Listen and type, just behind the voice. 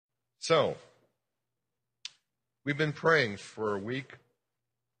So, we've been praying for a week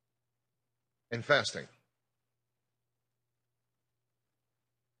and fasting.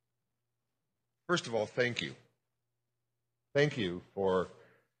 First of all, thank you. Thank you for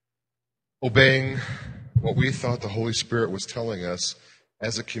obeying what we thought the Holy Spirit was telling us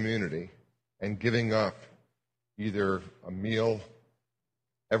as a community and giving up either a meal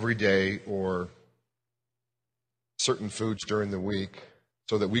every day or certain foods during the week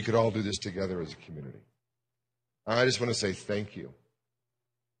so that we could all do this together as a community. I just want to say thank you.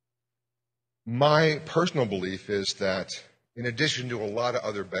 My personal belief is that in addition to a lot of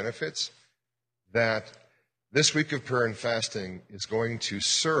other benefits, that this week of prayer and fasting is going to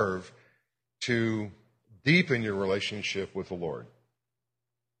serve to deepen your relationship with the Lord.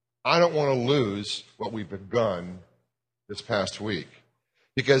 I don't want to lose what we've begun this past week,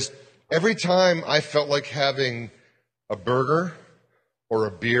 because every time I felt like having a burger or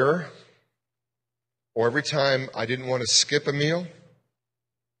a beer, or every time I didn't want to skip a meal,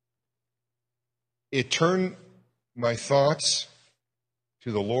 it turned my thoughts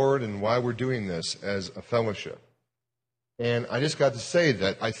to the Lord and why we're doing this as a fellowship. And I just got to say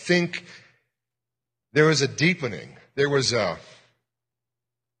that I think there was a deepening. There was a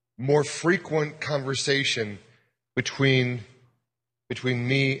more frequent conversation between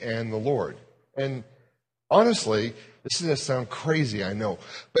me and the Lord. And honestly, this is going to sound crazy, I know,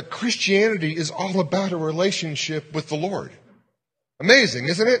 but Christianity is all about a relationship with the Lord. Amazing,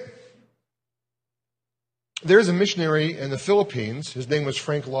 isn't it? There's a missionary in the Philippines. His name was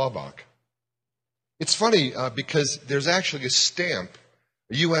Frank Laubach. It's funny because there's actually a stamp,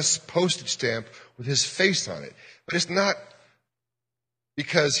 a U.S. postage stamp with his face on it. But it's not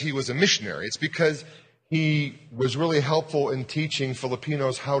because he was a missionary. It's because he was really helpful in teaching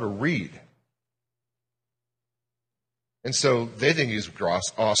Filipinos how to read. And so they think he's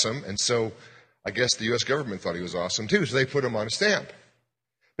awesome. And so I guess the U.S. government thought he was awesome too. So they put him on a stamp.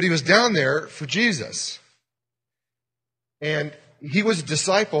 But he was down there for Jesus. And he was a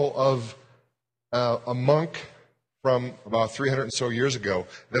disciple of a monk from about 300 and so years ago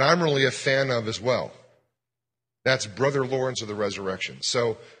that I'm really a fan of as well. That's Brother Lawrence of the Resurrection.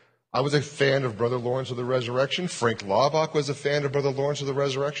 So I was a fan of Brother Lawrence of the Resurrection. Frank Laubach was a fan of Brother Lawrence of the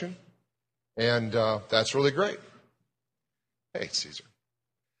Resurrection. And that's really great. Hey, Caesar.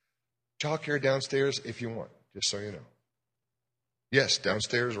 Childcare downstairs if you want, just so you know. Yes,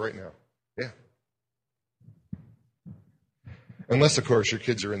 downstairs right now. Yeah. Unless, of course, your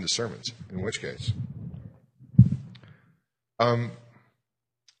kids are into sermons, in which case.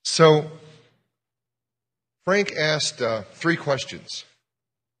 So Frank asked 3 questions.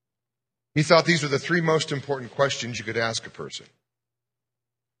 He thought these were the 3 most important questions you could ask a person.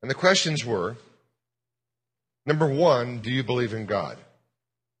 And the questions were, number 1, do you believe in God?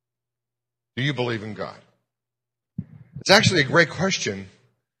 Do you believe in God? It's actually a great question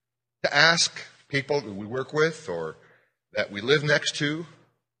to ask people that we work with or that we live next to,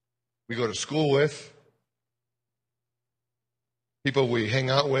 we go to school with, people we hang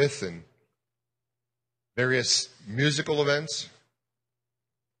out with in various musical events.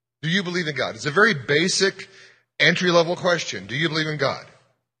 Do you believe in God? It's a very basic, entry-level question. Do you believe in God?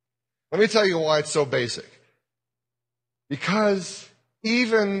 Let me tell you why it's so basic. Because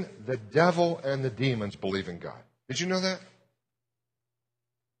even the devil and the demons believe in God. Did you know that?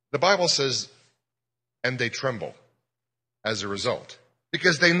 The Bible says, and they tremble as a result,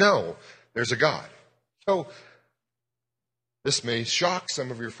 because they know there's a God. So this may shock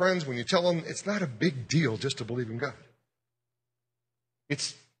some of your friends when you tell them it's not a big deal just to believe in God.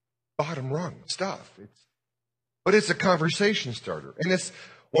 It's bottom rung stuff. But it's a conversation starter. And it's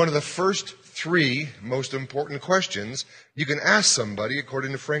one of the first 3 most important questions you can ask somebody,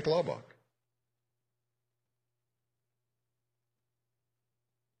 according to Frank Laubach.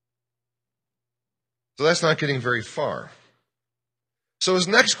 So that's not getting very far. So his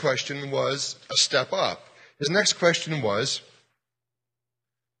next question was a step up. His next question was,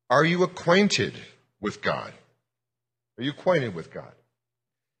 are you acquainted with God? Are you acquainted with God?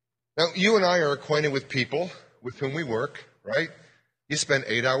 Now, you and I are acquainted with people with whom we work, right? You spend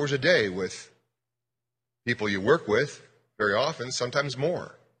 8 hours a day with people you work with, very often, sometimes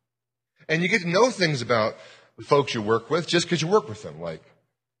more. And you get to know things about the folks you work with just because you work with them, like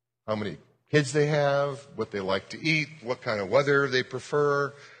how many kids they have, what they like to eat, what kind of weather they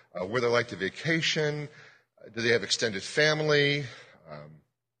prefer, where they like to vacation, do they have extended family,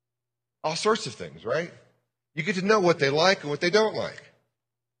 all sorts of things, right? You get to know what they like and what they don't like.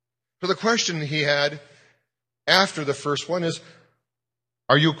 So the question he had after the first one is,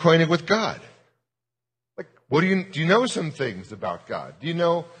 are you acquainted with God? Like, Do you know some things about God? Do you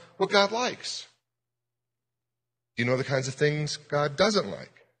know what God likes? Do you know the kinds of things God doesn't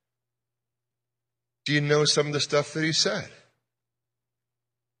like? Do you know some of the stuff that he said?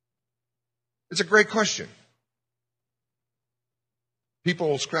 It's a great question. People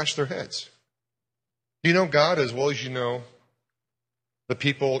will scratch their heads. Do you know God as well as you know the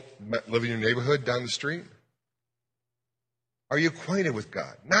people living in your neighborhood down the street? Are you acquainted with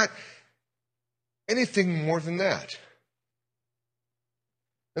God? Not anything more than that.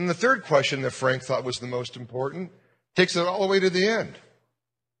 And the third question that Frank thought was the most important takes it all the way to the end.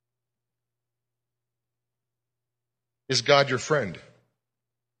 Is God your friend?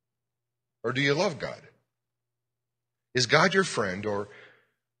 Or do you love God? Is God your friend, or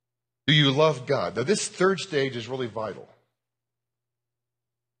do you love God? Now, this third stage is really vital.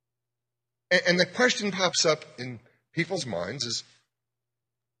 And the question pops up in people's minds is,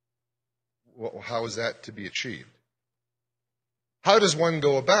 well, how is that to be achieved? How does one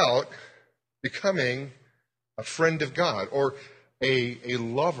go about becoming a friend of God or a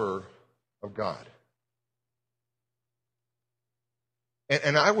lover of God?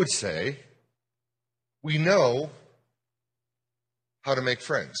 And I would say we know how to make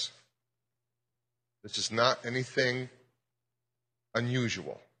friends. This is not anything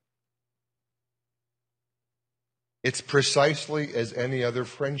unusual. It's precisely as any other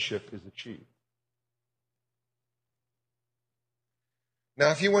friendship is achieved.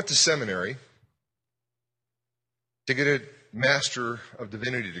 Now, if you went to seminary to get a Master of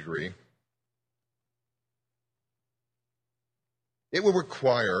Divinity degree, it would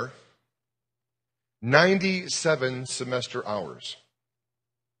require 97 semester hours.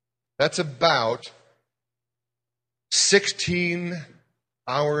 That's about 16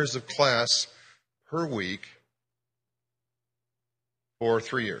 hours of class per week for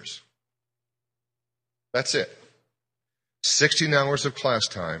 3 years. That's it. 16 hours of class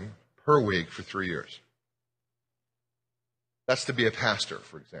time per week for 3 years. That's to be a pastor,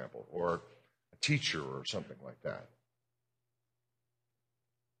 for example, or a teacher or something like that.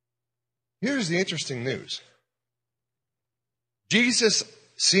 Here's the interesting news. Jesus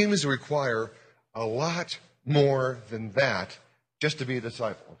seems to require a lot more than that just to be a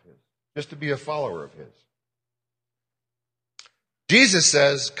disciple of his, just to be a follower of his. Jesus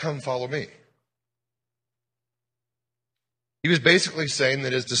says, "Come follow me." He was basically saying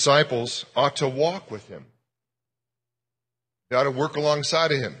that his disciples ought to walk with him. They ought to work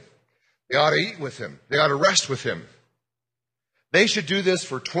alongside of him. They ought to eat with him. They ought to rest with him. They should do this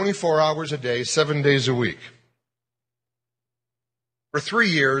for 24 hours a day, 7 days a week. For 3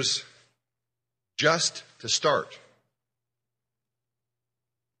 years, just to start.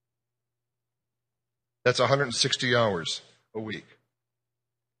 That's 160 hours a week.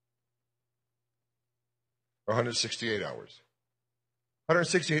 Or 168 hours.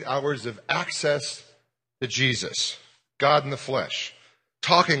 168 hours of access to Jesus, God in the flesh,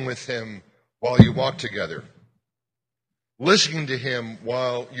 talking with him while you walk together, listening to him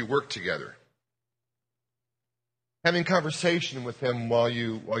while you work together, having conversation with him while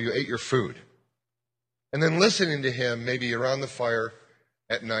you ate your food, and then listening to him maybe around the fire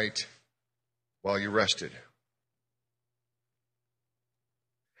at night while you rested.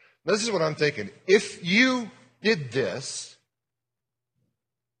 This is what I'm thinking. If you did this,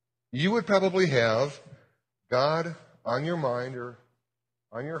 you would probably have God on your mind or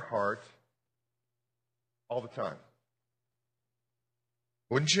on your heart all the time.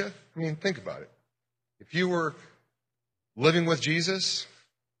 Wouldn't you? I mean, think about it. If you were living with Jesus,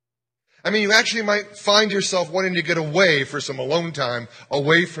 I mean, you actually might find yourself wanting to get away for some alone time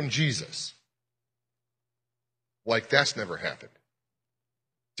away from Jesus. Like that's never happened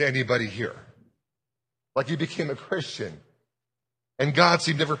to anybody here. Like you became a Christian and God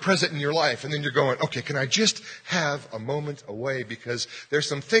seemed never present in your life. And then you're going, okay, can I just have a moment away because there's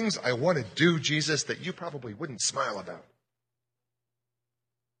some things I want to do, Jesus, that you probably wouldn't smile about.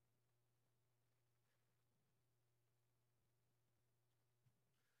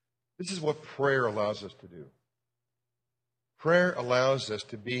 This is what prayer allows us to do. Prayer allows us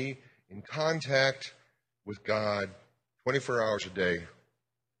to be in contact with God 24 hours a day,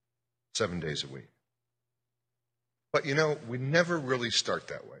 7 days a week. But you know, we never really start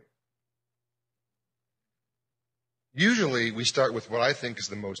that way. Usually we start with what I think is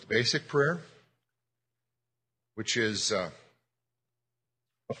the most basic prayer, which is a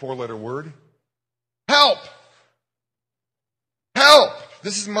 4-letter word. Help! Help!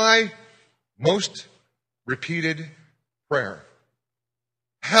 This is my most repeated prayer.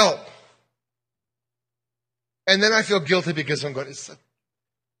 Help! And then I feel guilty because I'm going,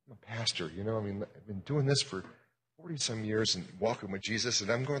 I'm a pastor, I've been doing this for 40-some years and walking with Jesus, and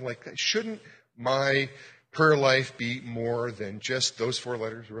I'm going like, shouldn't my prayer life be more than just those 4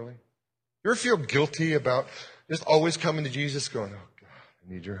 letters, really? You ever feel guilty about just always coming to Jesus going, oh, God,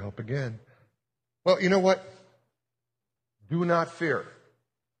 I need your help again? Well, you know what? Do not fear.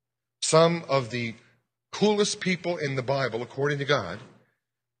 Some of the coolest people in the Bible, according to God,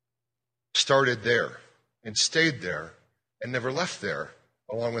 started there and stayed there and never left there,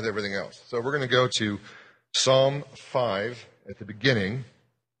 along with everything else. So we're going to go to Psalm 5 at the beginning.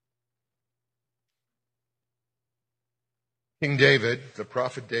 King David, the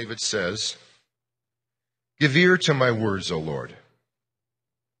prophet David says, "Give ear to my words, O Lord.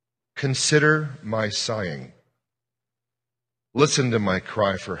 Consider my sighing. Listen to my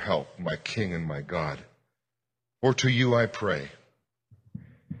cry for help, my King and my God. For to you I pray.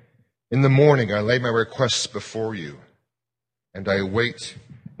 In the morning I lay my requests before you, and I wait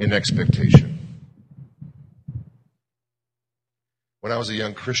in expectation." When I was a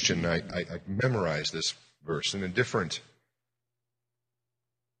young Christian, I memorized this verse in a different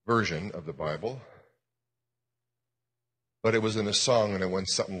version of the Bible. But it was in a song, and it went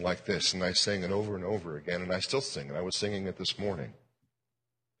something like this, and I sang it over and over again, and I still sing it. I was singing it this morning.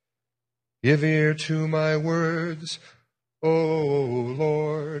 Give ear to my words, O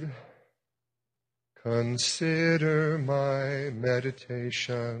Lord. Consider my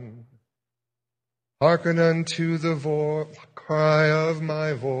meditation. Hearken unto the cry of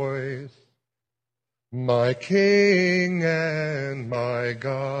my voice, my King and my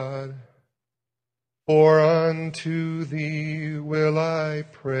God. For unto thee will I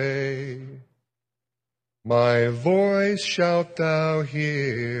pray. My voice shalt thou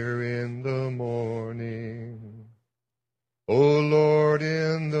hear in the morning. O Lord,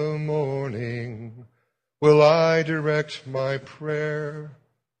 in the morning will I direct my prayer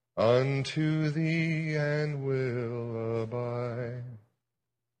unto thee and will abide.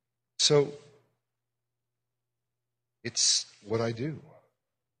 So, it's what I do.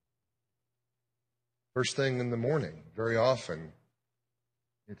 First thing in the morning, very often,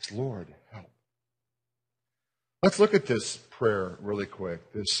 it's Lord, help. Let's look at this prayer really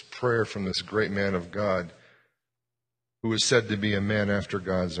quick, this prayer from this great man of God who is said to be a man after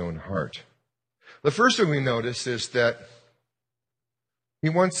God's own heart. The first thing we notice is that he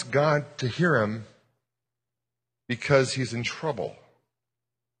wants God to hear him because he's in trouble.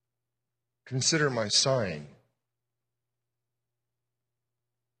 Consider my sighing.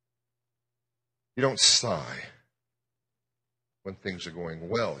 You don't sigh when things are going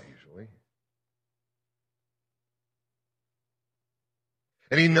well, usually.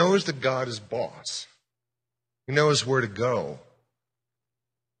 And he knows that God is boss. He knows where to go.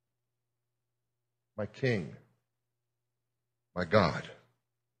 My King, my God.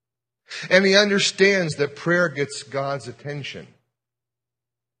 And he understands that prayer gets God's attention.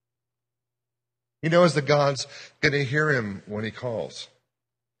 He knows that God's going to hear him when he calls.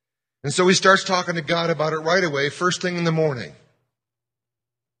 And so he starts talking to God about it right away, first thing in the morning.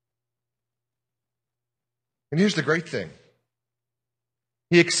 And here's the great thing.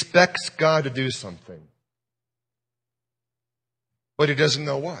 He expects God to do something. But he doesn't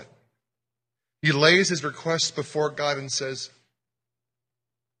know what. He lays his requests before God and says,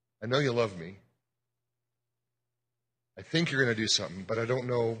 I know you love me. I think you're going to do something, but I don't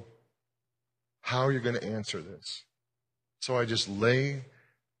know how you're going to answer this. So I just lay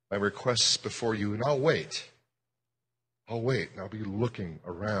my requests before you, and I'll wait. I'll wait, and I'll be looking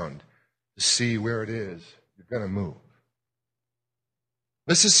around to see where it is you're going to move.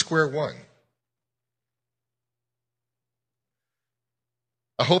 This is square one.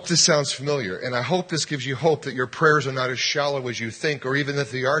 I hope this sounds familiar, and I hope this gives you hope that your prayers are not as shallow as you think, or even if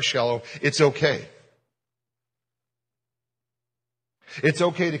they are shallow, it's okay. It's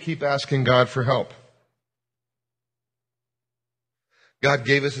okay to keep asking God for help. God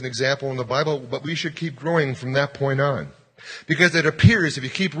gave us an example in the Bible, but we should keep growing from that point on. Because it appears, if you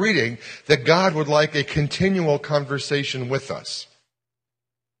keep reading, that God would like a continual conversation with us.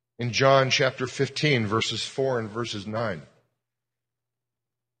 In John chapter 15, verses 4 and verses 9.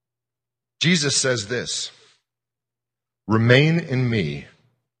 Jesus says this, "Remain in me,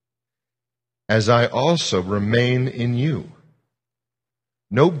 as I also remain in you.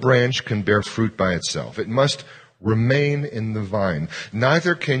 No branch can bear fruit by itself. It must remain in the vine.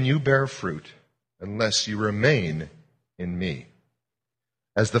 Neither can you bear fruit unless you remain in me.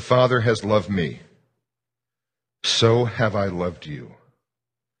 As the Father has loved me, so have I loved you.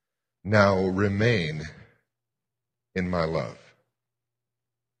 Now remain in my love."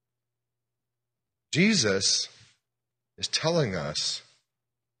 Jesus is telling us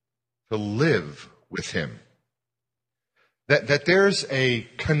to live with him. That there's a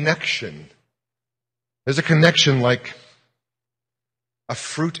connection. There's a connection like a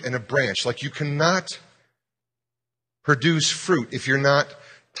fruit and a branch. Like you cannot produce fruit if you're not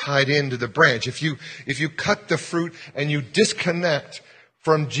tied into the branch. If you cut the fruit and you disconnect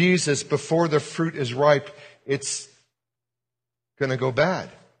from Jesus before the fruit is ripe, it's going to go bad.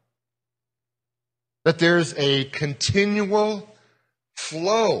 That there's a continual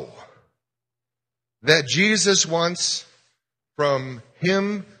flow that Jesus wants from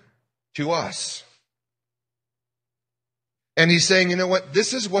him to us. And he's saying, you know what?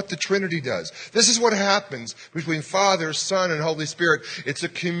 This is what the Trinity does. This is what happens between Father, Son, and Holy Spirit. It's a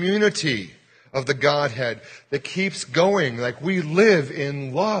community of the Godhead that keeps going. Like we live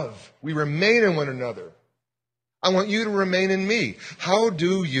in love. We remain in one another. I want you to remain in me. How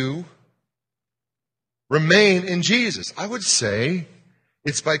do you remain in Jesus? I would say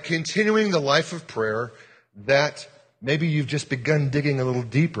it's by continuing the life of prayer that maybe you've just begun digging a little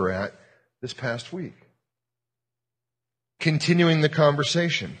deeper at this past week. Continuing the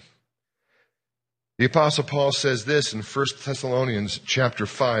conversation. The Apostle Paul says this in 1 Thessalonians chapter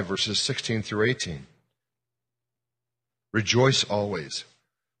 5, verses 16 through 18. Rejoice always.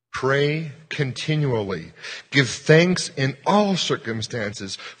 Pray continually. Give thanks in all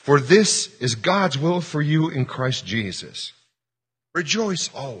circumstances, for this is God's will for you in Christ Jesus. Rejoice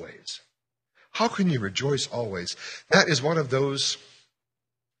always. How can you rejoice always? That is one of those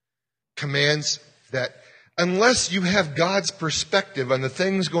commands that unless you have God's perspective on the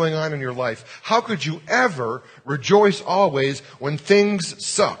things going on in your life, how could you ever rejoice always when things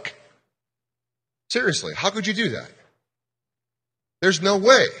suck? Seriously, how could you do that? There's no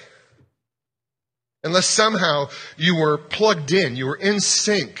way. Unless somehow you were plugged in, you were in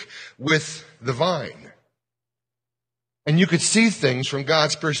sync with the vine. And you could see things from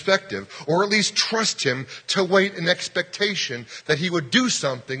God's perspective, or at least trust him to wait in expectation that he would do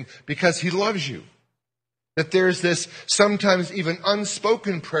something because he loves you. That there's this sometimes even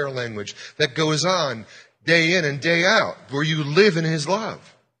unspoken prayer language that goes on day in and day out, where you live in his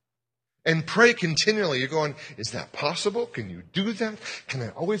love. And pray continually. You're going, is that possible? Can you do that? Can I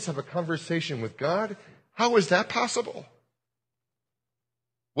always have a conversation with God? How is that possible?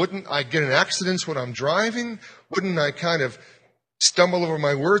 Wouldn't I get in accidents when I'm driving? Wouldn't I kind of stumble over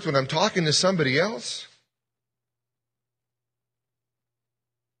my words when I'm talking to somebody else?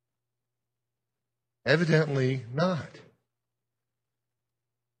 Evidently not.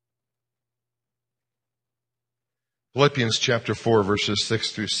 Philippians chapter 4, verses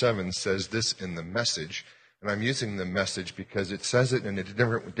 6 through 7 says this in the Message. And I'm using the Message because it says it in a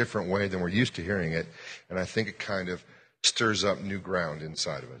different way than we're used to hearing it. And I think it kind of stirs up new ground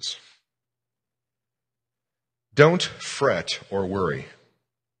inside of us. Don't fret or worry.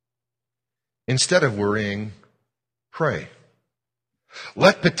 Instead of worrying, pray.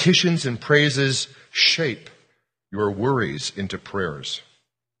 Let petitions and praises shape your worries into prayers,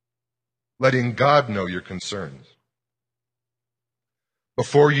 letting God know your concerns.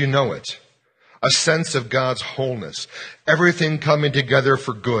 Before you know it, a sense of God's wholeness, everything coming together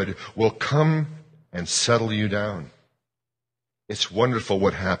for good, will come and settle you down. It's wonderful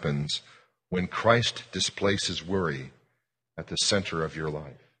what happens when Christ displaces worry at the center of your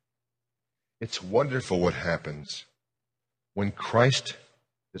life. It's wonderful what happens when Christ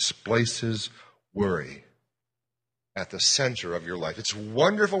displaces worry at the center of your life. It's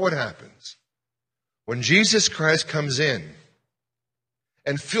wonderful what happens when Jesus Christ comes in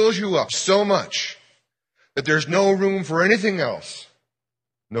and fills you up so much that there's no room for anything else.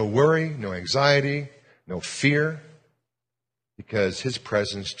 No worry, no anxiety, no fear, because his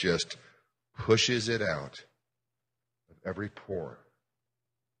presence just pushes it out of every pore.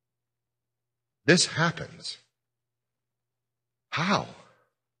 This happens. How?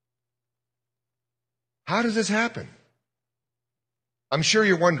 How does this happen? I'm sure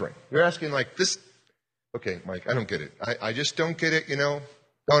you're wondering. You're asking like this. Okay, Mike, I don't get it. I just don't get it, Don't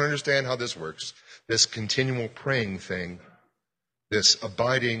understand how this works. This continual praying thing, this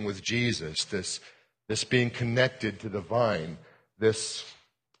abiding with Jesus, this being connected to the vine, this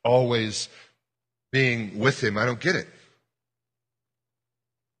always being with him. I don't get it.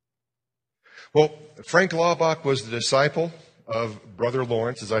 Well, Frank Laubach was the disciple of Brother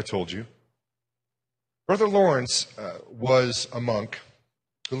Lawrence, as I told you. Brother Lawrence was a monk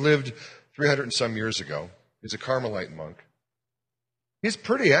who lived 300 and some years ago. He's a Carmelite monk. He's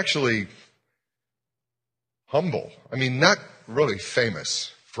pretty actually humble. I mean, not really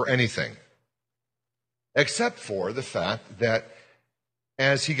famous for anything, except for the fact that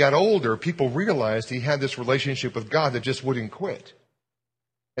as he got older, people realized he had this relationship with God that just wouldn't quit.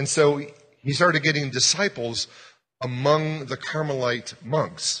 And so he started getting disciples among the Carmelite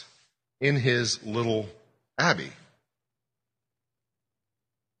monks in his little abbey.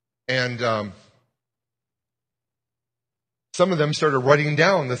 And some of them started writing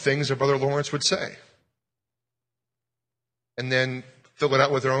down the things that Brother Lawrence would say, and then fill it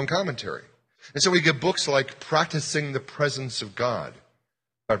out with their own commentary. And so we get books like Practicing the Presence of God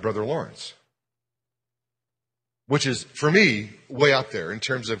by Brother Lawrence, which is, for me, way up there in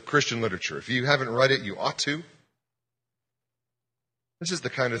terms of Christian literature. If you haven't read it, you ought to. This is the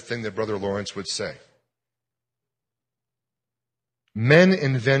kind of thing that Brother Lawrence would say. Men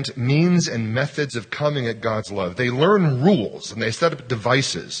invent means and methods of coming at God's love. They learn rules and they set up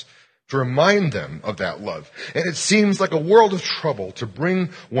devices to remind them of that love. And it seems like a world of trouble to bring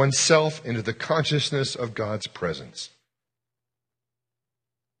oneself into the consciousness of God's presence.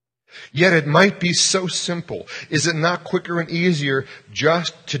 Yet it might be so simple. Is it not quicker and easier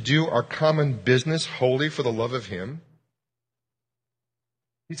just to do our common business wholly for the love of Him?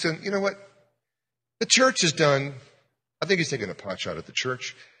 He said, you know what? The church has done, I think he's taking a pot shot at the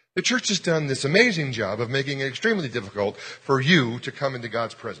church. The church has done this amazing job of making it extremely difficult for you to come into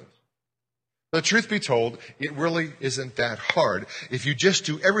God's presence. The truth be told, it really isn't that hard if you just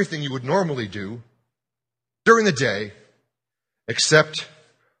do everything you would normally do during the day, except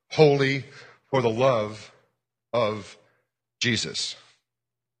wholly for the love of Jesus.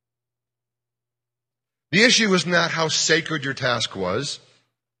 The issue is not how sacred your task was,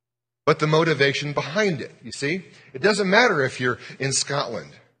 but the motivation behind it. You see, it doesn't matter if you're in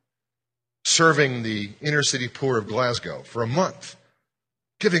Scotland serving the inner city poor of Glasgow for a month,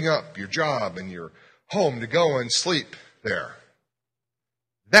 giving up your job and your home to go and sleep there.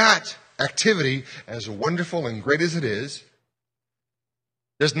 That activity, as wonderful and great as it is,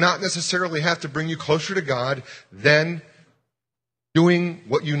 does not necessarily have to bring you closer to God than doing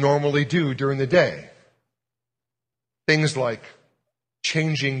what you normally do during the day. Things like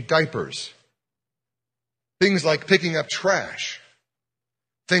changing diapers. Things like picking up trash.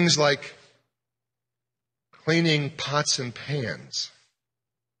 Things like cleaning pots and pans.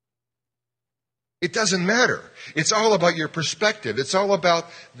 It doesn't matter. It's all about your perspective. It's all about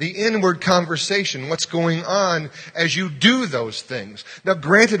the inward conversation, what's going on as you do those things. Now,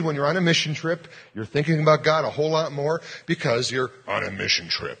 granted, when you're on a mission trip, you're thinking about God a whole lot more because you're on a mission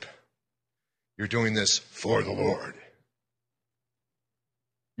trip. You're doing this for the Lord.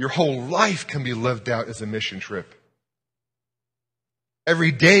 Your whole life can be lived out as a mission trip.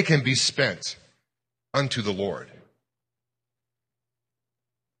 Every day can be spent unto the Lord.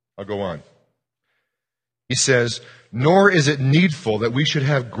 I'll go on. He says, nor is it needful that we should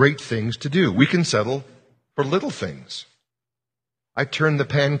have great things to do. We can settle for little things. I turn the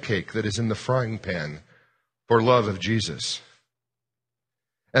pancake that is in the frying pan for love of Jesus.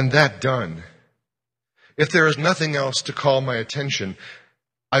 And that done, if there is nothing else to call my attention,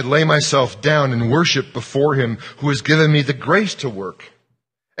 I lay myself down and worship before Him who has given me the grace to work.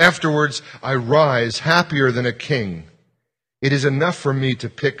 Afterwards, I rise happier than a king. It is enough for me to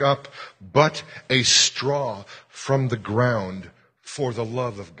pick up but a straw from the ground for the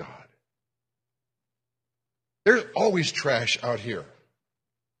love of God. There's always trash out here.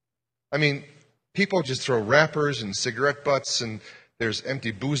 I mean, people just throw wrappers and cigarette butts, and there's empty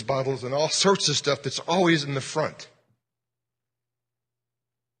booze bottles and all sorts of stuff that's always in the front.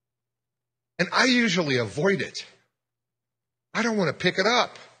 And I usually avoid it. I don't want to pick it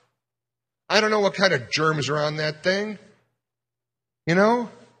up. I don't know what kind of germs are on that thing. You know?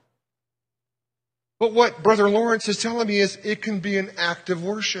 But what Brother Lawrence is telling me is it can be an act of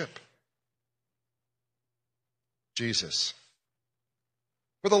worship. Jesus.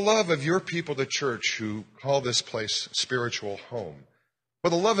 For the love of your people, the church, who call this place spiritual home. For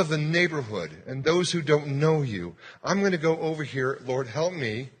the love of the neighborhood and those who don't know you, I'm going to go over here. Lord, help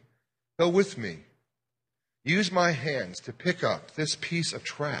me. Go with me. Use my hands to pick up this piece of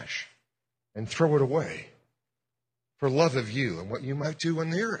trash and throw it away for love of you and what you might do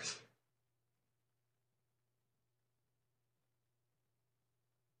on the earth.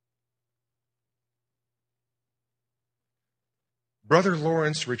 Brother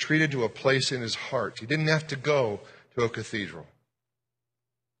Lawrence retreated to a place in his heart. He didn't have to go to a cathedral.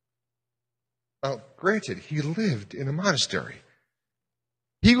 Now, granted, he lived in a monastery.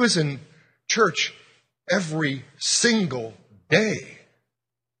 He was in church every single day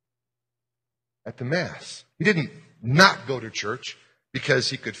at the Mass. He didn't not go to church because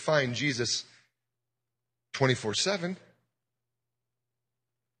he could find Jesus 24/7.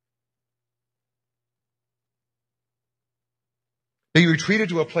 He retreated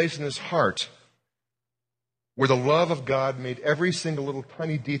to a place in his heart where the love of God made every single little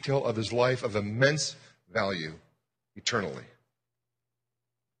tiny detail of his life of immense value eternally.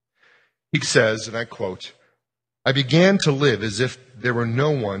 He says, and I quote, "I began to live as if there were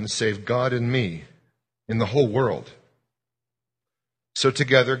no one save God and me in the whole world." So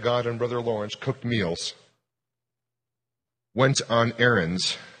together, God and Brother Lawrence cooked meals, went on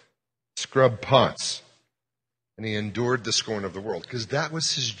errands, scrubbed pots, and he endured the scorn of the world, because that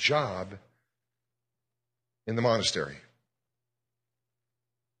was his job in the monastery.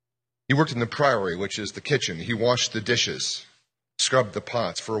 He worked in the priory, which is the kitchen. He washed the dishes, scrubbed the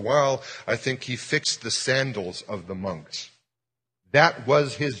pots. For a while, I think he fixed the sandals of the monks. That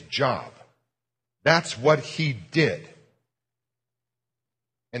was his job. That's what he did.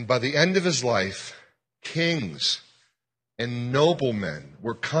 And by the end of his life, kings and noblemen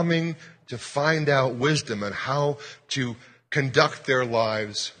were coming to find out wisdom on how to conduct their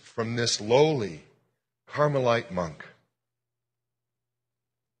lives from this lowly Carmelite monk.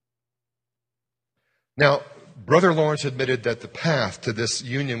 Now, Brother Lawrence admitted that the path to this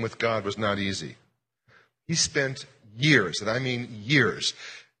union with God was not easy. He spent years, and I mean years,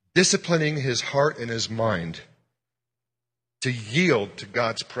 disciplining his heart and his mind to yield to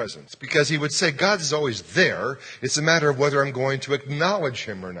God's presence. Because he would say, God is always there. It's a matter of whether I'm going to acknowledge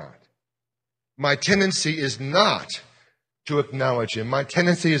him or not. My tendency is not to acknowledge him. My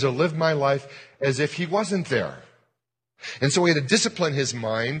tendency is to live my life as if he wasn't there. And so he had to discipline his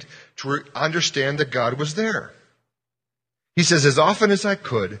mind to understand that God was there. He says, as often as I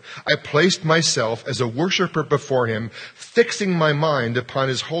could, I placed myself as a worshiper before him, fixing my mind upon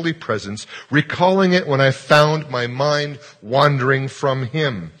his holy presence, recalling it when I found my mind wandering from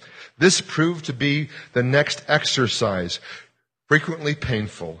him. This proved to be the next exercise, frequently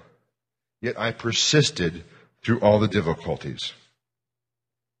painful, yet I persisted through all the difficulties.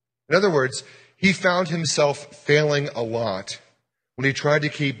 In other words, he found himself failing a lot when he tried to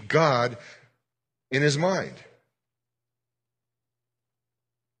keep God in his mind.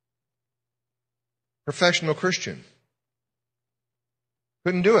 Professional Christian.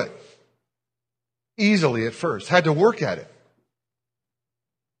 Couldn't do it. Easily at first. Had to work at it.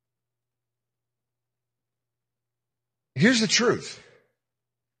 Here's the truth.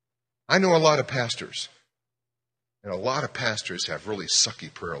 I know a lot of pastors. And a lot of pastors have really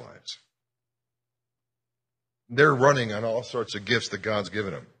sucky prayer lives. They're running on all sorts of gifts that God's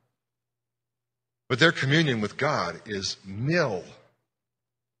given them. But their communion with God is nil.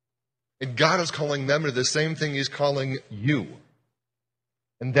 And God is calling them to the same thing he's calling you.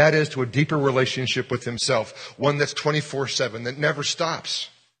 And that is to a deeper relationship with himself. One that's 24/7, that never stops.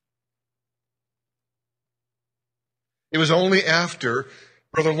 It was only after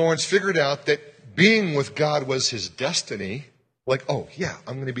Brother Lawrence figured out that being with God was his destiny, like, oh yeah,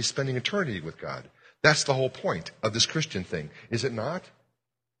 I'm going to be spending eternity with God. That's the whole point of this Christian thing, is it not?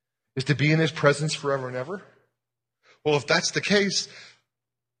 Is to be in his presence forever and ever? Well, if that's the case,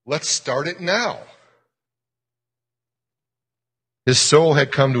 let's start it now. His soul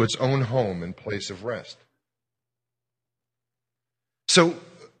had come to its own home and place of rest. So,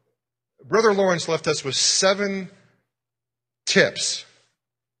 Brother Lawrence left us with 7 tips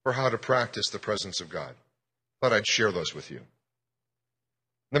for how to practice the presence of God. Thought I'd share those with you.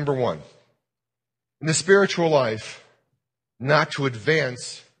 Number 1, in the spiritual life, not to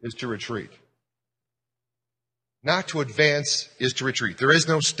advance is to retreat. Not to advance is to retreat. There is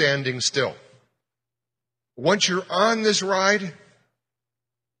no standing still. Once you're on this ride,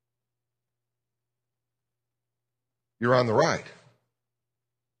 you're on the ride.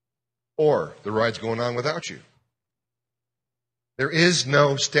 Or the ride's going on without you. There is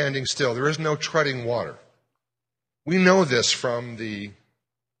no standing still. There is no treading water. We know this from the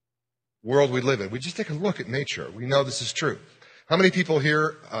world we live in. We just take a look at nature. We know this is true. How many people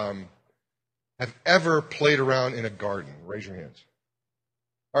here have ever played around in a garden? Raise your hands.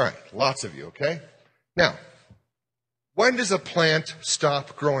 All right, lots of you, okay? Now, when does a plant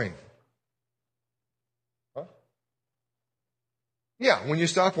stop growing? Huh? Yeah, when you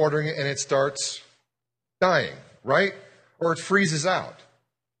stop watering it and it starts dying, right? Or it freezes out.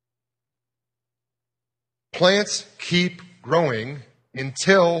 Plants keep growing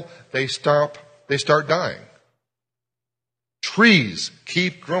until they start dying. Trees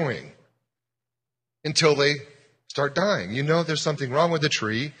keep growing until they start dying. You know there's something wrong with the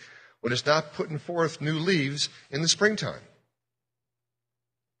tree when it's not putting forth new leaves in the springtime.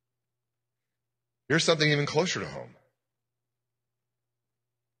 Here's something even closer to home.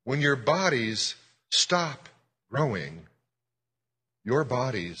 When your bodies stop growing, your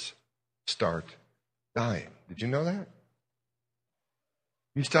bodies start dying. Did you know that?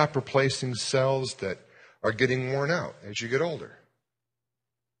 You stop replacing cells that are getting worn out as you get older.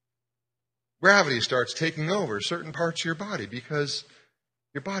 Gravity starts taking over certain parts of your body because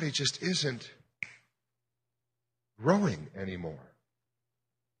your body just isn't growing anymore.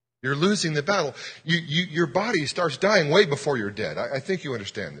 You're losing the battle. Your body starts dying way before you're dead. I think you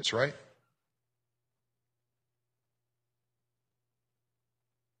understand this, right?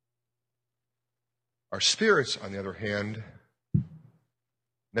 Our spirits, on the other hand,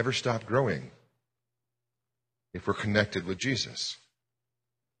 never stop growing if we're connected with Jesus.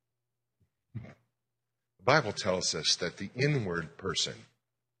 The Bible tells us that the inward person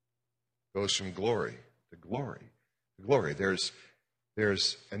goes from glory to glory to glory.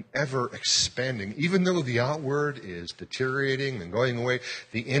 There's an ever-expanding, even though the outward is deteriorating and going away,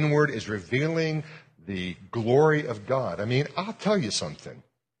 the inward is revealing the glory of God. I mean, I'll tell you something.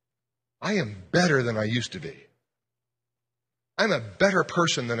 I am better than I used to be. I'm a better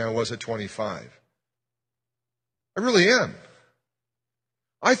person than I was at 25. I really am.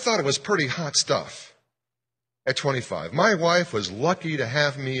 I thought it was pretty hot stuff at 25. My wife was lucky to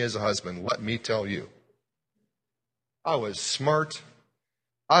have me as a husband, let me tell you. I was smart.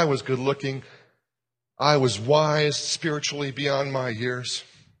 I was good looking. I was wise spiritually beyond my years.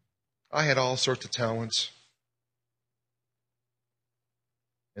 I had all sorts of talents.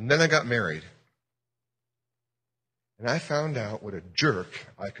 And then I got married. And I found out what a jerk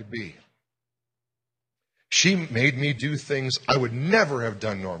I could be. She made me do things I would never have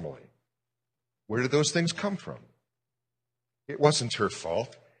done normally. Where did those things come from? It wasn't her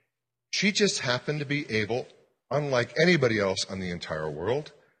fault. She just happened to be able, unlike anybody else on the entire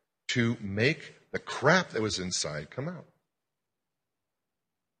world, to make the crap that was inside come out.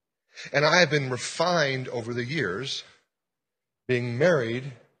 And I have been refined over the years being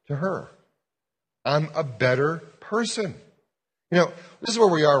married to her. I'm a better person. This is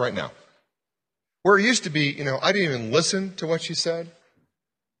where we are right now. Where it used to be, I didn't even listen to what she said,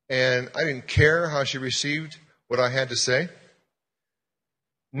 and I didn't care how she received what I had to say.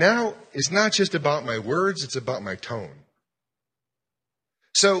 Now, it's not just about my words, it's about my tone.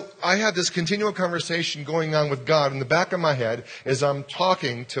 So I have this continual conversation going on with God in the back of my head as I'm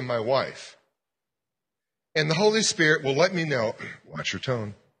talking to my wife. And the Holy Spirit will let me know, watch your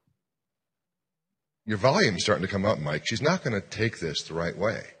tone. Your volume's starting to come up, Mike. She's not going to take this the right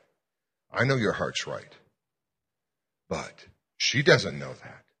way. I know your heart's right. But she doesn't know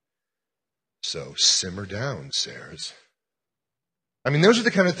that. So simmer down, Sares. I mean, those are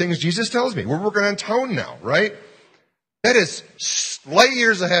the kind of things Jesus tells me. We're working on tone now, right? That is light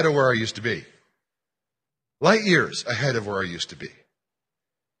years ahead of where I used to be. Light years ahead of where I used to be.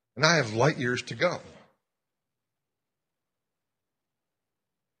 And I have light years to go.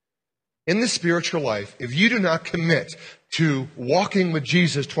 In the spiritual life, if you do not commit to walking with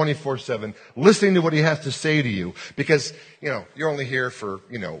Jesus 24/7, listening to what he has to say to you, because, you're only here for,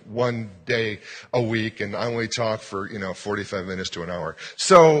 one day a week, and I only talk for, 45 minutes to an hour.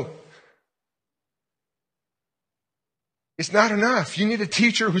 So, it's not enough. You need a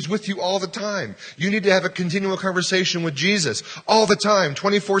teacher who's with you all the time. You need to have a continual conversation with Jesus all the time,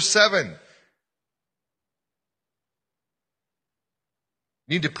 24/7.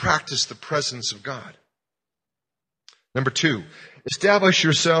 You need to practice the presence of God. Number 2, establish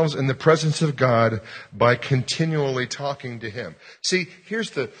yourselves in the presence of God by continually talking to him. See,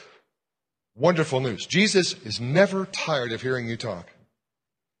 here's the wonderful news. Jesus is never tired of hearing you talk.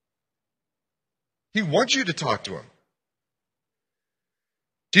 He wants you to talk to him.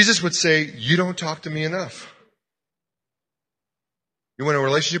 Jesus would say, you don't talk to me enough. You want a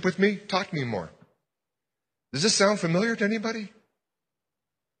relationship with me? Talk to me more. Does this sound familiar to anybody?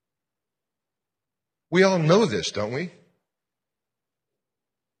 We all know this, don't we?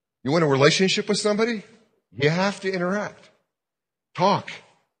 You want a relationship with somebody? You have to interact. Talk.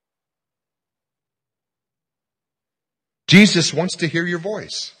 Jesus wants to hear your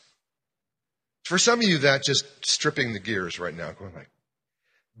voice. For some of you, that's just stripping the gears right now, going like,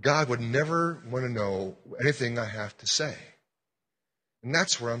 God would never want to know anything I have to say. And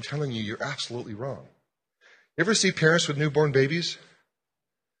that's where I'm telling you, you're absolutely wrong. You ever see parents with newborn babies?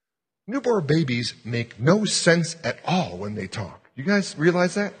 Newborn babies make no sense at all when they talk. You guys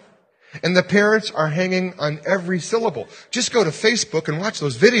realize that? And the parents are hanging on every syllable. Just go to Facebook and watch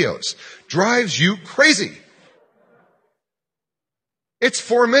those videos. Drives you crazy. It's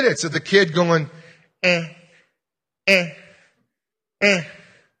 4 minutes of the kid going, That's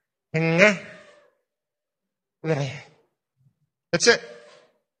it.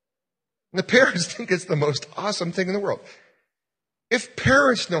 And the parents think it's the most awesome thing in the world. If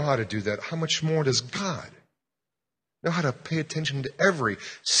parents know how to do that, how much more does God? Know how to pay attention to every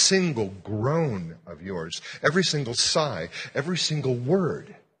single groan of yours, every single sigh, every single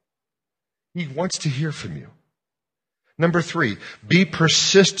word. He wants to hear from you. Number 3, be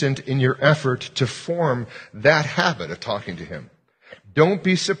persistent in your effort to form that habit of talking to him. Don't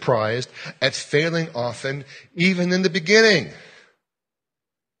be surprised at failing often, even in the beginning.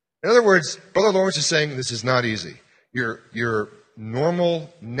 In other words, Brother Lawrence is saying this is not easy. Your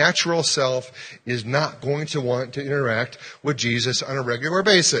normal, natural self is not going to want to interact with Jesus on a regular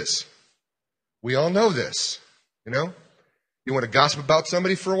basis. We all know this, you know? You want to gossip about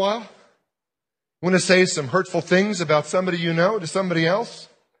somebody for a while? You want to say some hurtful things about somebody you know to somebody else?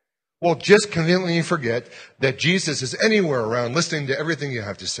 Well, just conveniently forget that Jesus is anywhere around listening to everything you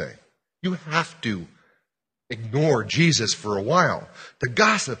have to say. You have to ignore Jesus for a while to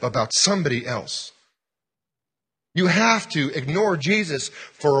gossip about somebody else. You have to ignore Jesus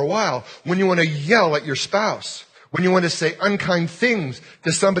for a while when you want to yell at your spouse, when you want to say unkind things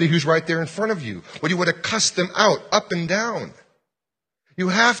to somebody who's right there in front of you, when you want to cuss them out up and down. You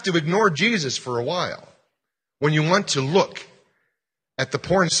have to ignore Jesus for a while when you want to look at the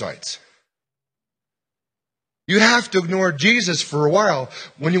porn sites. You have to ignore Jesus for a while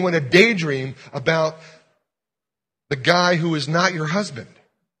when you want to daydream about the guy who is not your husband.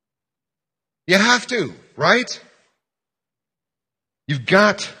 You have to, right? You've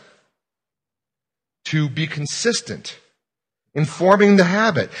got to be consistent in forming the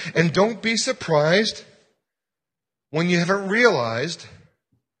habit. And don't be surprised when you haven't realized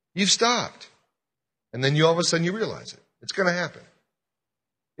you've stopped. And then all of a sudden you realize it. It's going to happen.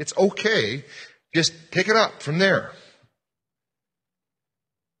 It's okay. Just pick it up from there.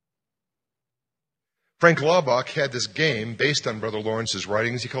 Frank Laubach had this game based on Brother Lawrence's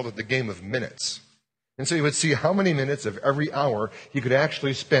writings. He called it the game of minutes. And so he would see how many minutes of every hour he could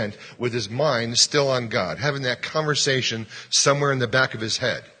actually spend with his mind still on God, having that conversation somewhere in the back of his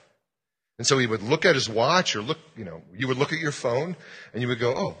head. And so he would look at his watch or you would look at your phone and you would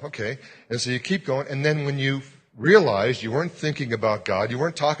go, oh, okay. And so you keep going. And then when you realized you weren't thinking about God, you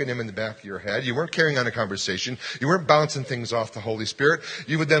weren't talking to him in the back of your head, you weren't carrying on a conversation, you weren't bouncing things off the Holy Spirit,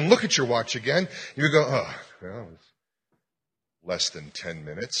 you would then look at your watch again, you would go, oh, well, it's less than 10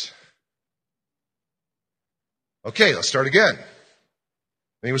 minutes. Okay, let's start again.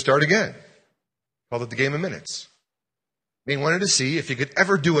 And he would start again. Called it the game of minutes. He wanted to see if he could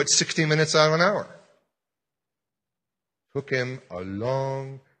ever do it 60 minutes out of an hour. Took him a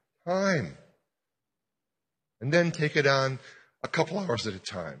long time. And then take it on a couple hours at a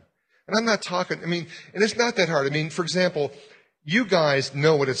time. And I'm not talking, and it's not that hard. For example, you guys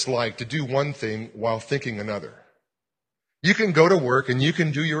know what it's like to do one thing while thinking another. You can go to work and you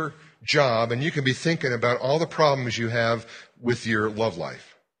can do your job and you can be thinking about all the problems you have with your love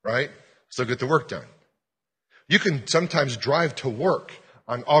life, right? So get the work done. You can sometimes drive to work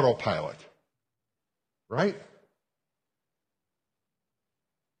on autopilot, right?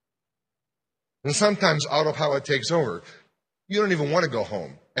 And sometimes autopilot takes over. You don't even want to go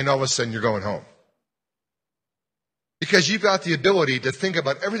home, and all of a sudden you're going home. Because you've got the ability to think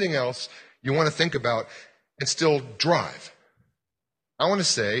about everything else you want to think about and still drive. I want to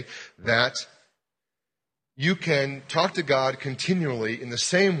say that you can talk to God continually in the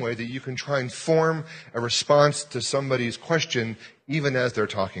same way that you can try and form a response to somebody's question even as they're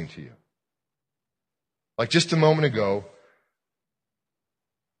talking to you. Like just a moment ago,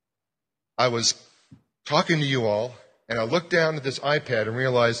 I was talking to you all, and I looked down at this iPad and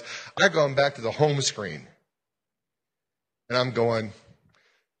realized I've gone back to the home screen. And I'm going,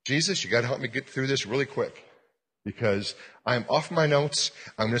 Jesus, you got to help me get through this really quick. Because I'm off my notes.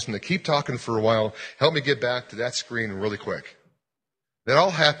 I'm just going to keep talking for a while. Help me get back to that screen really quick. That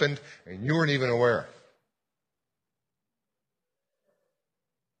all happened, and you weren't even aware.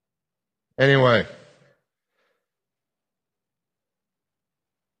 Anyway.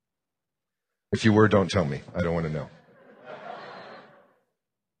 If you were, don't tell me. I don't want to know.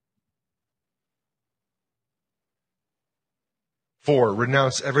 Four,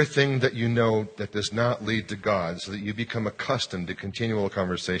 renounce everything that you know that does not lead to God so that you become accustomed to continual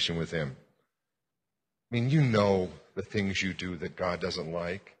conversation with Him. You know the things you do that God doesn't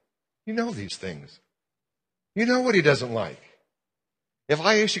like. You know these things. You know what He doesn't like. If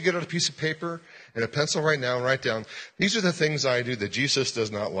I asked you to get out a piece of paper and a pencil right now and write down, these are the things I do that Jesus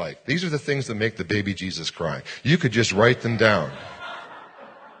does not like. These are the things that make the baby Jesus cry. You could just write them down.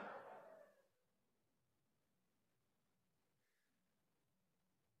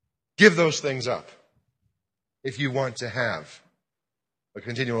 Give those things up if you want to have a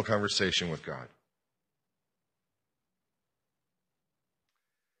continual conversation with God.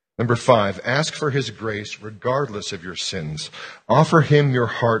 Number 5, ask for his grace regardless of your sins. Offer him your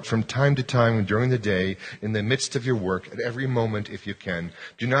heart from time to time during the day, in the midst of your work, at every moment if you can.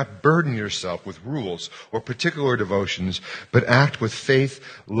 Do not burden yourself with rules or particular devotions, but act with faith,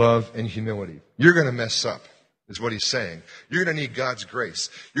 love, and humility. You're going to mess up, is what he's saying. You're going to need God's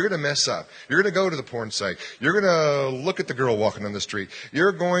grace. You're going to mess up. You're going to go to the porn site. You're going to look at the girl walking on the street.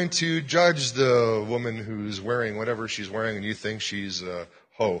 You're going to judge the woman who's wearing whatever she's wearing and you think she's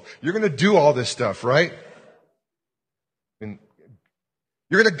you're going to do all this stuff, right? And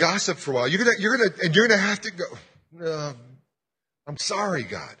you're going to gossip for a while. You're going to have to go, I'm sorry,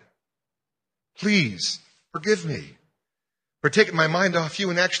 God. Please forgive me for taking my mind off you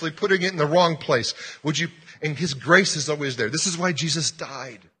and actually putting it in the wrong place. Would you? And his grace is always there. This is why Jesus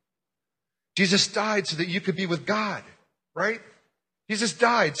died. Jesus died so that you could be with God, right? Jesus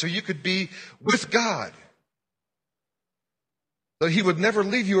died so you could be with God. So he would never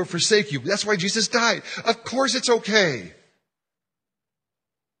leave you or forsake you. That's why Jesus died. Of course it's okay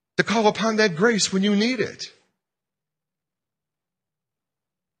to call upon that grace when you need it.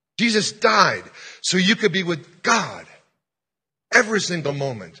 Jesus died so you could be with God every single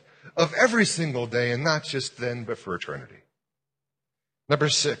moment of every single day, and not just then, but for eternity. Number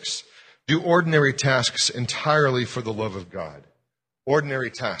 6, do ordinary tasks entirely for the love of God. Ordinary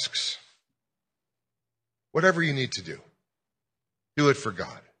tasks. Whatever you need to do. Do it for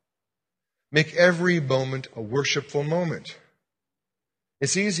God. Make every moment a worshipful moment.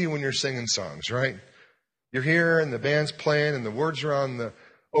 It's easy when you're singing songs, right? You're here and the band's playing and the words are on the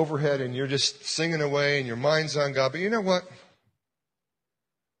overhead and you're just singing away and your mind's on God. But you know what?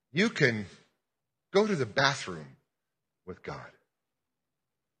 You can go to the bathroom with God.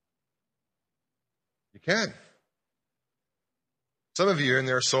 You can. Some of you are in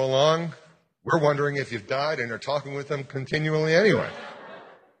there so long, we're wondering if you've died and are talking with him continually anyway.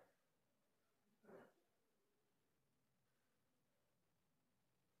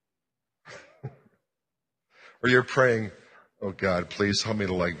 Or you're praying, oh God, please help me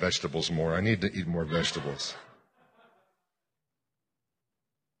to like vegetables more. I need to eat more vegetables.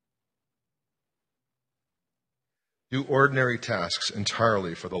 Do ordinary tasks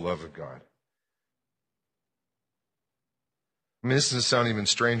entirely for the love of God. I mean, this doesn't sound even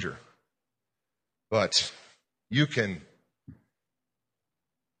stranger. But you can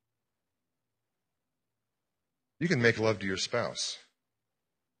make love to your spouse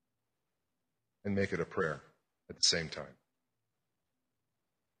and make it a prayer at the same time.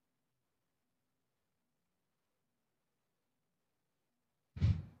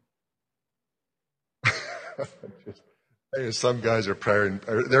 Some guys are praying,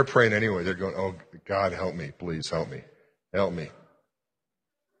 they're praying anyway. They're going, oh, God, help me. Please help me. Help me.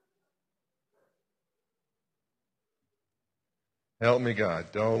 Help me,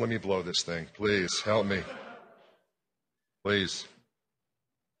 God. Don't let me blow this thing. Please, help me. Please.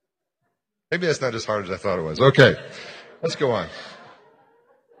 Maybe that's not as hard as I thought it was. Okay, let's go on.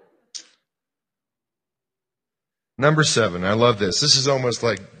 Number 7, I love this. This is almost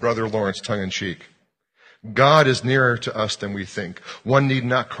like Brother Lawrence tongue-in-cheek. God is nearer to us than we think. One need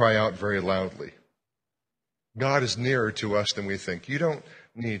not cry out very loudly. God is nearer to us than we think. You don't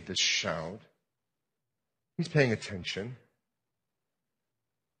need to shout. He's paying attention.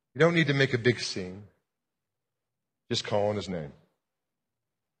 You don't need to make a big scene. Just call on his name.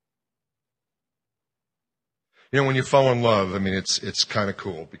 You know, when you fall in love, I mean, it's kind of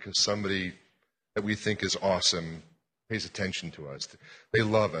cool because somebody that we think is awesome pays attention to us. They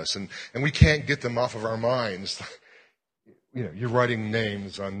love us, and we can't get them off of our minds. You know, you're writing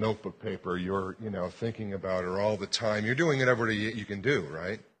names on notebook paper. You're, thinking about her all the time. You're doing whatever you can do,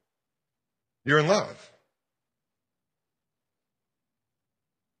 right? You're in love.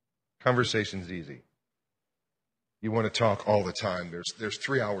 Conversation's easy. You want to talk all the time. There's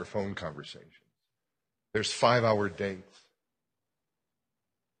 3-hour phone conversations. There's 5-hour dates.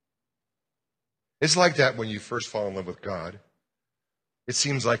 It's like that when you first fall in love with God. It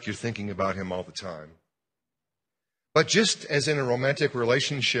seems like you're thinking about him all the time. But just as in a romantic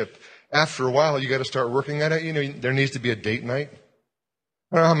relationship, after a while, you got to start working at it. There needs to be a date night.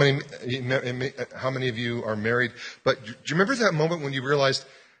 I don't know how many of you are married, but do you remember that moment when you realized,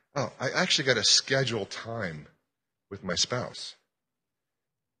 oh, I actually got to schedule time with my spouse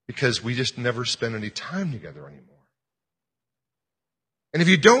because we just never spend any time together anymore. And if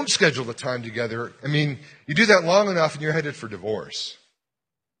you don't schedule the time together, you do that long enough and you're headed for divorce.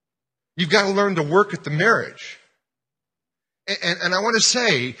 You've got to learn to work at the marriage. And I want to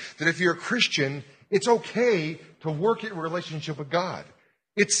say that if you're a Christian, it's okay to work at a relationship with God.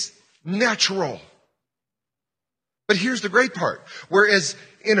 It's natural. But here's the great part. Whereas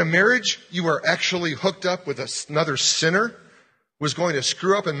in a marriage, you are actually hooked up with another sinner who's going to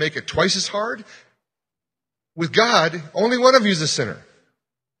screw up and make it twice as hard. With God, only one of you is a sinner.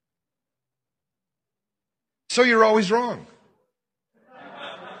 So you're always wrong.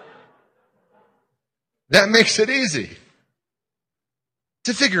 That makes it easy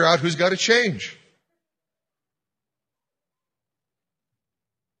to figure out who's got to change.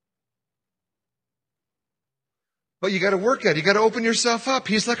 But you got to work at it. You got to open yourself up.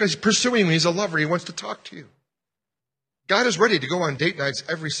 He's like pursuing you. He's a lover. He wants to talk to you. God is ready to go on date nights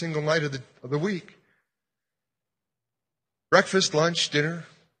every single night of the week. Breakfast, lunch, dinner.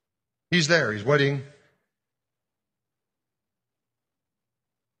 He's there. He's waiting.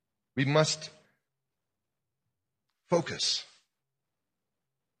 We must focus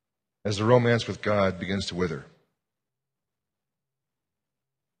as the romance with God begins to wither.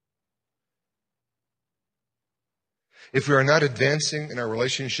 If we are not advancing in our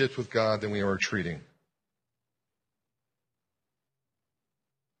relationships with God, then we are retreating.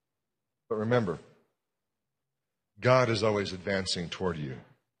 But remember, God is always advancing toward you.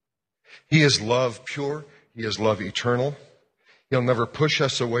 He is love pure. He is love eternal. He'll never push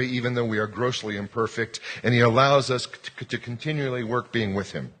us away even though we are grossly imperfect. And He allows us to continually work being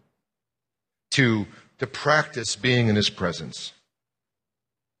with Him, to practice being in His presence.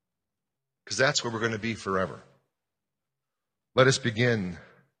 Because that's where we're going to be forever. Let us begin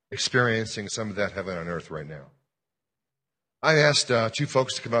experiencing some of that heaven on earth right now. I asked two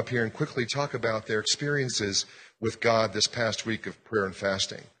folks to come up here and quickly talk about their experiences with God this past week of prayer and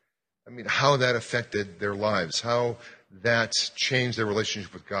fasting. I mean, how that affected their lives, how that changed their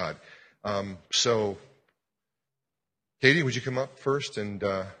relationship with God. So, Katie, would you come up first and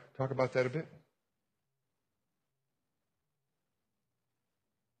talk about that a bit?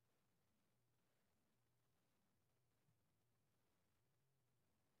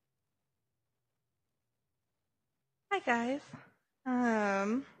 Hi, guys.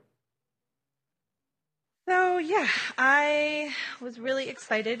 I was really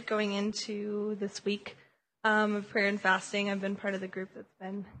excited going into this week of prayer and fasting. I've been part of the group that's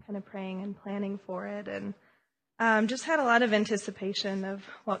been kind of praying and planning for it, and just had a lot of anticipation of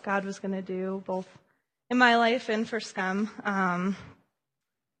what God was going to do, both in my life and for Scum. And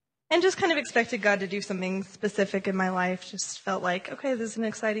just kind of expected God to do something specific in my life. Just felt like, okay, this is an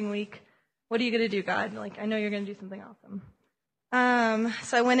exciting week. What are you going to do, God? Like, I know you're going to do something awesome.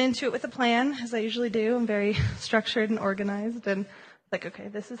 So I went into it with a plan, as I usually do. I'm very structured and organized, and like, okay,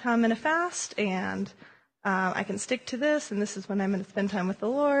 this is how I'm going to fast, and I can stick to this, and this is when I'm going to spend time with the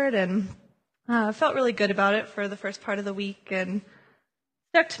Lord, and I felt really good about it for the first part of the week, and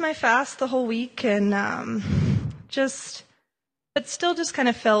stuck to my fast the whole week, and but still just kind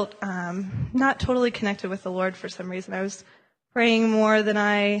of felt not totally connected with the Lord for some reason. I was praying more than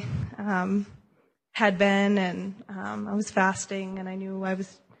I had been, and I was fasting, and I knew I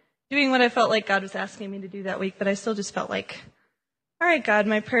was doing what I felt like God was asking me to do that week, but I still just felt like, all right, God,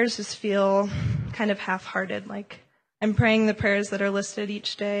 my prayers just feel kind of half-hearted. Like, I'm praying the prayers that are listed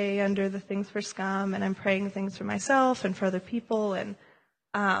each day under the things for Scum, and I'm praying things for myself and for other people, and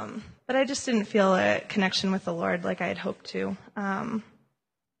but I just didn't feel a connection with the Lord like I had hoped to.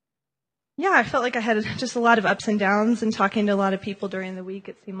 I felt like I had just a lot of ups and downs, and talking to a lot of people during the week,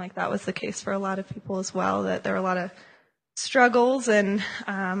 it seemed like that was the case for a lot of people as well, that there were a lot of struggles and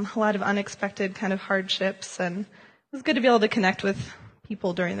a lot of unexpected kind of hardships, and it was good to be able to connect with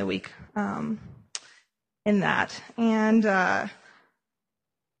people during the week in that. And I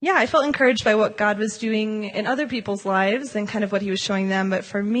felt encouraged by what God was doing in other people's lives and kind of what He was showing them, but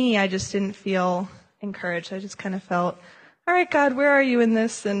for me, I just didn't feel encouraged. I just kind of felt, all right, God, where are you in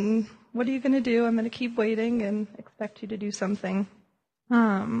this, and what are you going to do? I'm going to keep waiting and expect you to do something.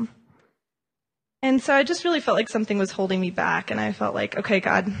 And so I just really felt like something was holding me back, and I felt like, okay,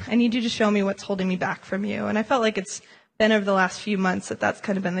 God, I need you to show me what's holding me back from you. And I felt like it's been over the last few months that that's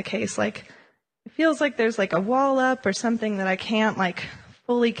kind of been the case. Like, it feels like there's like a wall up or something that I can't like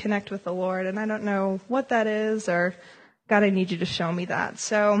fully connect with the Lord, and I don't know what that is, or God, I need you to show me that.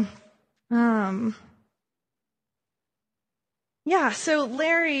 So, so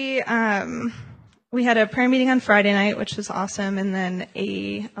Larry, we had a prayer meeting on Friday night, which was awesome, and then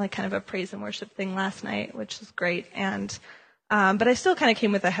a kind of a praise and worship thing last night, which was great. And but I still kind of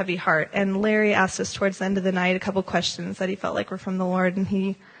came with a heavy heart. And Larry asked us towards the end of the night a couple questions that he felt like were from the Lord, and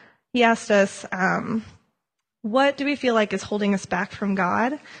he asked us, what do we feel like is holding us back from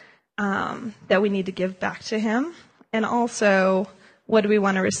God that we need to give back to Him, and also what do we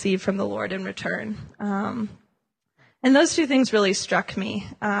want to receive from the Lord in return? And those two things really struck me.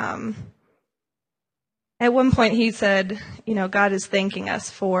 And at one point he said, God is thanking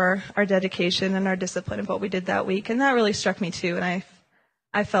us for our dedication and our discipline of what we did that week. And that really struck me too. And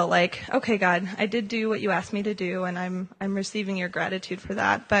I felt like, okay, God, I did do what you asked me to do, and I'm receiving your gratitude for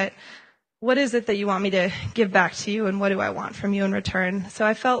that. But what is it that you want me to give back to you, and what do I want from you in return? So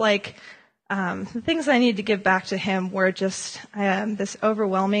I felt like the things I needed to give back to him were just this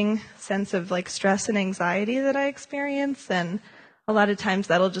overwhelming sense of like stress and anxiety that I experience, and a lot of times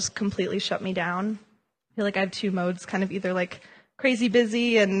that'll just completely shut me down. I feel like I have two modes, kind of either like crazy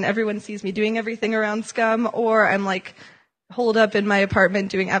busy and everyone sees me doing everything around Scum, or I'm like holed up in my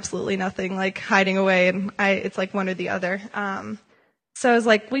apartment doing absolutely nothing, like hiding away, and it's like one or the other. So I was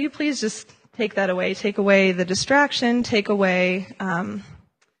like, will you please just take that away? Take away the distraction, take away,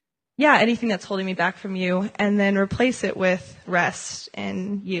 anything that's holding me back from you, and then replace it with rest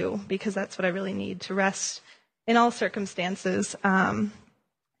in you, because that's what I really need, to rest in all circumstances.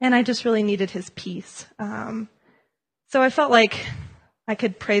 And I just really needed his peace. So I felt like I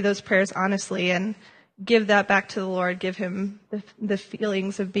could pray those prayers honestly and give that back to the Lord, give him the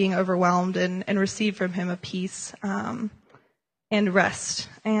feelings of being overwhelmed, and receive from him a peace and rest.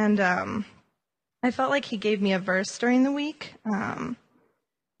 And I felt like he gave me a verse during the week,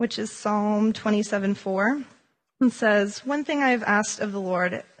 which is Psalm 27:4. It says, "One thing I have asked of the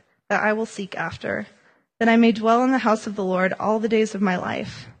Lord that I will seek after, that I may dwell in the house of the Lord all the days of my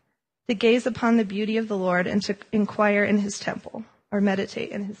life, to gaze upon the beauty of the Lord and to inquire in his temple," or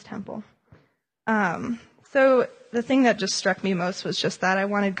meditate in his temple. So the thing that just struck me most was just that I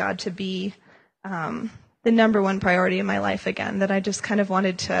wanted God to be the number one priority in my life again, that I just kind of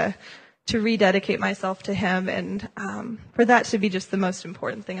wanted to rededicate myself to him, and for that to be just the most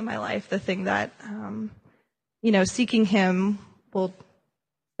important thing in my life, the thing that, seeking him will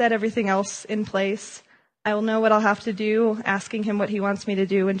set everything else in place. I will know what I'll have to do, asking him what he wants me to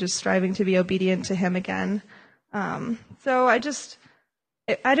do, and just striving to be obedient to him again. So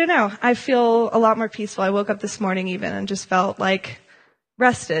I don't know. I feel a lot more peaceful. I woke up this morning even and just felt like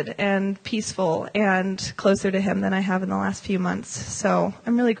rested and peaceful and closer to him than I have in the last few months. So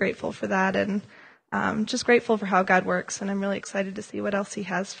I'm really grateful for that, and just grateful for how God works. And I'm really excited to see what else he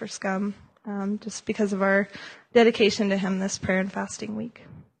has for Scum, just because of our dedication to him this prayer and fasting week.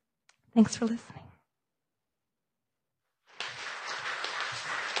 Thanks for listening.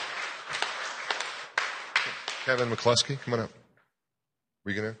 Kevin McCluskey, come on up.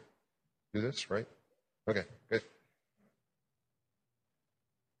 We going to do this, right? Okay, good.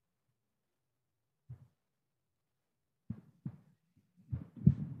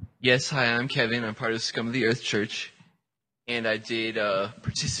 Yes, hi, I'm Kevin. I'm part of Scum of the Earth Church, and I did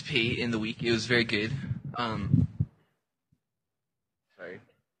participate in the week. It was very good.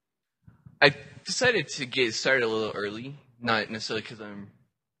 I decided to get started a little early, not necessarily because I'm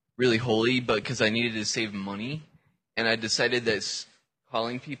really holy, but because I needed to save money, and I decided that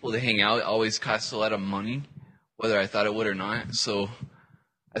calling people to hang out always costs a lot of money, whether I thought it would or not. So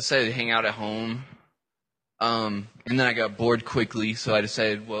I decided to hang out at home. And then I got bored quickly, so I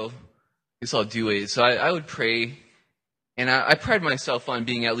decided, well, I guess I'll do it. So I would pray, and I pride myself on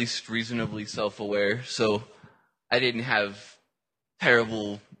being at least reasonably self-aware, so I didn't have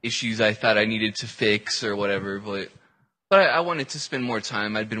terrible issues I thought I needed to fix or whatever, but I wanted to spend more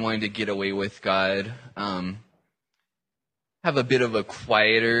time. I'd been wanting to get away with God, have a bit of a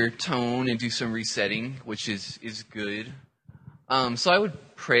quieter tone and do some resetting, which is good. So I would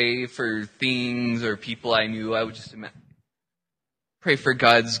pray for things or people I knew. I would just pray for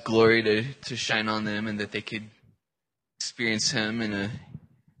God's glory to shine on them, and that they could experience him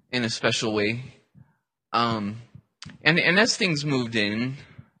in a special way. And as things moved in,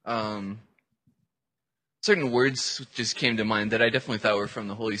 certain words just came to mind that I definitely thought were from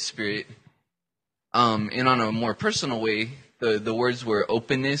the Holy Spirit. And on a more personal way, the words were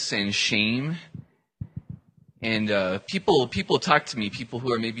openness and shame. And people talk to me, people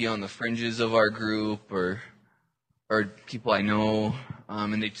who are maybe on the fringes of our group or people I know,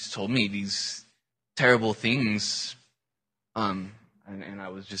 and they just told me these terrible things. And I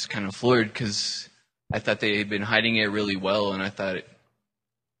was just kind of floored because I thought they had been hiding it really well, and I thought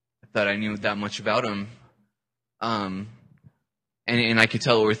I knew that much about them. And I could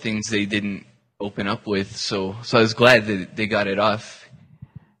tell it were things they didn't open up with, so I was glad that they got it off.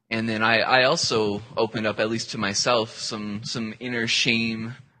 And then I also opened up, at least to myself, some inner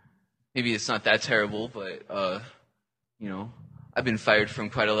shame. Maybe it's not that terrible, but I've been fired from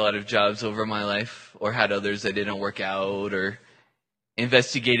quite a lot of jobs over my life, or had others that didn't work out, or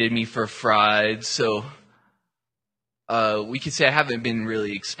investigated me for fraud. So we could say I haven't been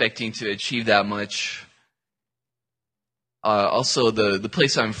really expecting to achieve that much. Also, the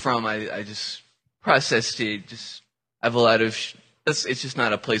place I'm from, I just processed it. Just I have a lot of. It's just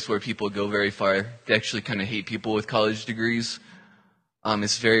not a place where people go very far. They actually kind of hate people with college degrees.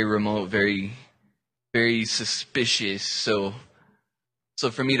 It's very remote, very, very suspicious. So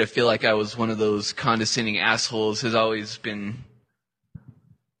for me to feel like I was one of those condescending assholes has always been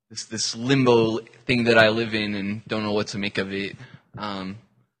this limbo thing that I live in and don't know what to make of it.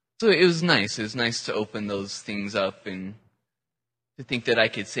 So it was nice. It was nice to open those things up and to think that I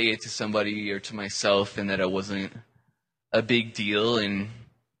could say it to somebody or to myself and that it wasn't a big deal. And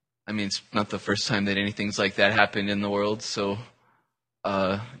I mean, it's not the first time that anything's like that happened in the world. So,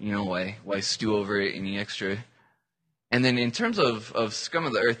 why stew over it any extra? And then in terms of scum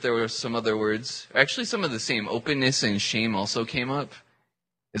of the earth, there were some other words. Actually, some of the same. Openness and shame also came up,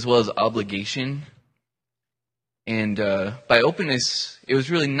 as well as obligation. And by openness, it was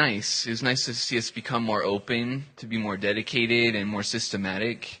really nice. It was nice to see us become more open, to be more dedicated and more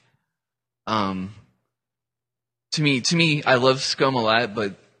systematic. To me, I love scum a lot,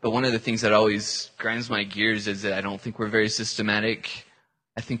 but one of the things that always grinds my gears is that I don't think we're very systematic.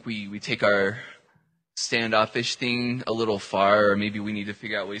 I think we take our standoffish thing a little far, or maybe we need to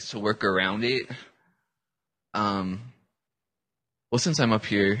figure out ways to work around it. Well, since I'm up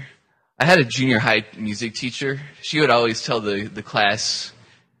here, I had a junior high music teacher. She would always tell the class,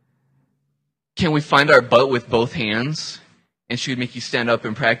 can we find our butt with both hands? And she would make you stand up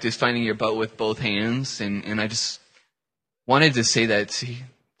and practice finding your butt with both hands. And I just wanted to say that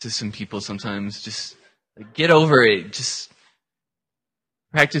to some people sometimes. Just like, get over it. Just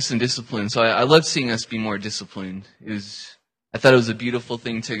practice and discipline. So I loved seeing us be more disciplined. I thought it was a beautiful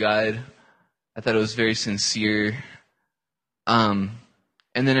thing to God. I thought it was very sincere.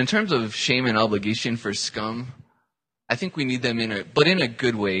 And then in terms of shame and obligation for scum, I think we need them in a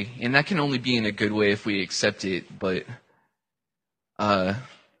good way. And that can only be in a good way if we accept it. But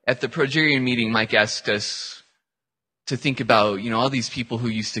at the Progerian meeting, Mike asked us to think about, all these people who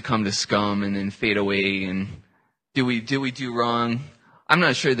used to come to scum and then fade away. And did we do wrong? I'm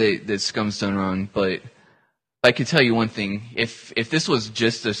not sure that scum's done wrong, but I could tell you one thing. If this was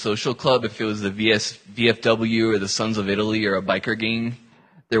just a social club, if it was the VFW or the Sons of Italy or a biker gang,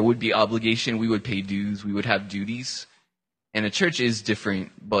 there would be obligation. We would pay dues. We would have duties. And a church is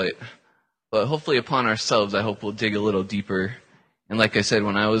different, but hopefully upon ourselves, I hope we'll dig a little deeper. And like I said,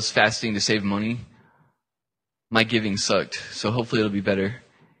 when I was fasting to save money, my giving sucked. So hopefully it'll be better.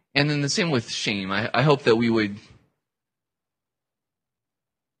 And then the same with shame. I hope that we would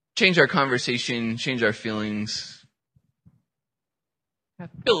change our conversation, change our feelings,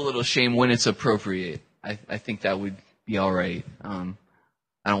 feel a little shame when it's appropriate. I think that would be all right.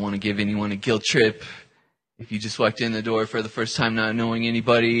 I don't want to give anyone a guilt trip. If you just walked in the door for the first time not knowing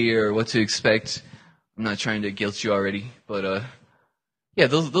anybody or what to expect, I'm not trying to guilt you already. But yeah,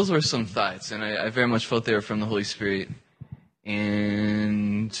 those were some thoughts, and I very much felt they were from the Holy Spirit.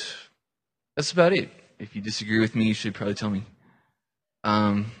 And that's about it. If you disagree with me, you should probably tell me.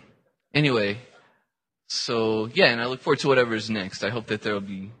 Anyway, so yeah, and I look forward to whatever's next. I hope that there will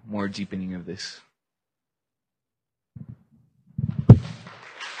be more deepening of this.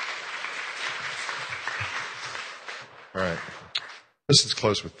 All right. Let's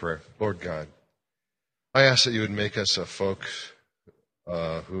close with prayer. Lord God, I ask that you would make us a folk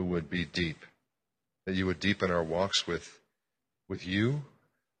who would be deep, that you would deepen our walks with you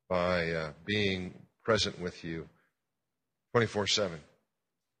by being present with you 24/7.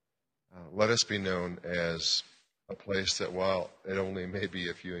 Let us be known as a place that, while it only may be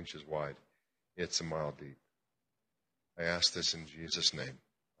a few inches wide, it's a mile deep. I ask this in Jesus' name.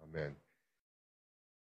 Amen.